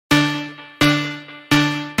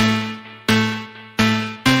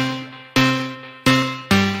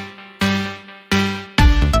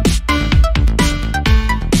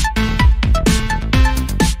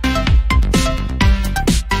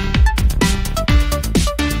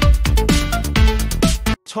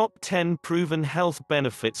Top 10 proven health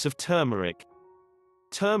benefits of turmeric.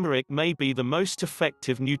 Turmeric may be the most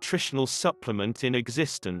effective nutritional supplement in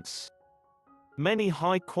existence. Many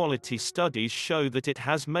high-quality studies show that it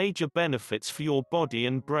has major benefits for your body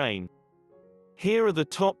and brain. Here are the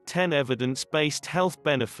top 10 evidence-based health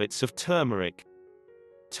benefits of turmeric.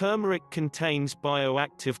 Turmeric contains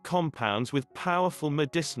bioactive compounds with powerful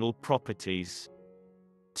medicinal properties.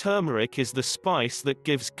 Turmeric is the spice that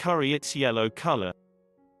gives curry its yellow color.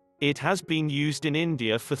 It has been used in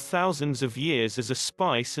India for thousands of years as a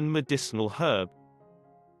spice and medicinal herb.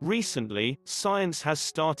 Recently, science has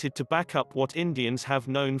started to back up what Indians have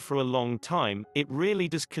known for a long time: it really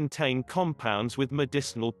does contain compounds with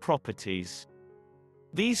medicinal properties.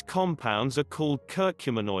 These compounds are called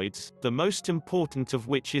curcuminoids, the most important of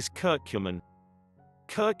which is curcumin.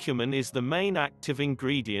 Curcumin is the main active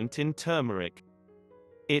ingredient in turmeric.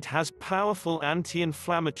 It has powerful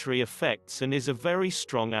anti-inflammatory effects and is a very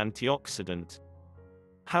strong antioxidant.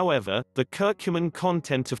 However, the curcumin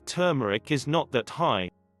content of turmeric is not that high.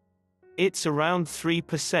 It's around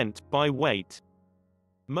 3% by weight.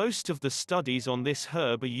 Most of the studies on this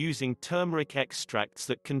herb are using turmeric extracts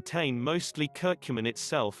that contain mostly curcumin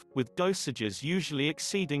itself, with dosages usually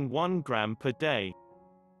exceeding 1 gram per day.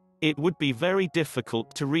 It would be very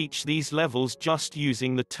difficult to reach these levels just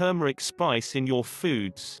using the turmeric spice in your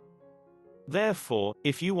foods. Therefore,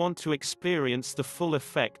 if you want to experience the full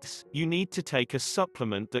effects, you need to take a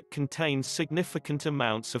supplement that contains significant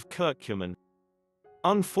amounts of curcumin.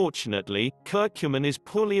 Unfortunately, curcumin is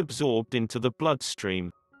poorly absorbed into the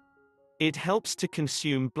bloodstream. It helps to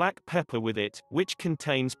consume black pepper with it, which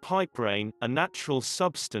contains piperine, a natural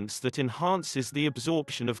substance that enhances the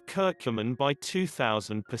absorption of curcumin by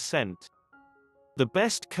 2000%. The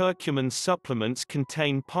best curcumin supplements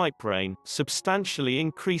contain piperine, substantially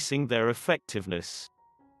increasing their effectiveness.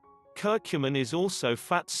 Curcumin is also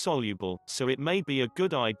fat-soluble, so it may be a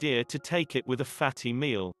good idea to take it with a fatty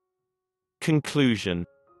meal. Conclusion: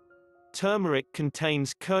 turmeric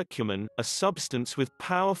contains curcumin, a substance with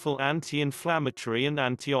powerful anti-inflammatory and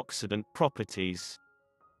antioxidant properties.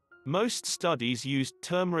 Most studies used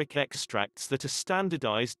turmeric extracts that are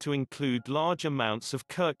standardized to include large amounts of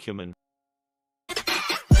curcumin.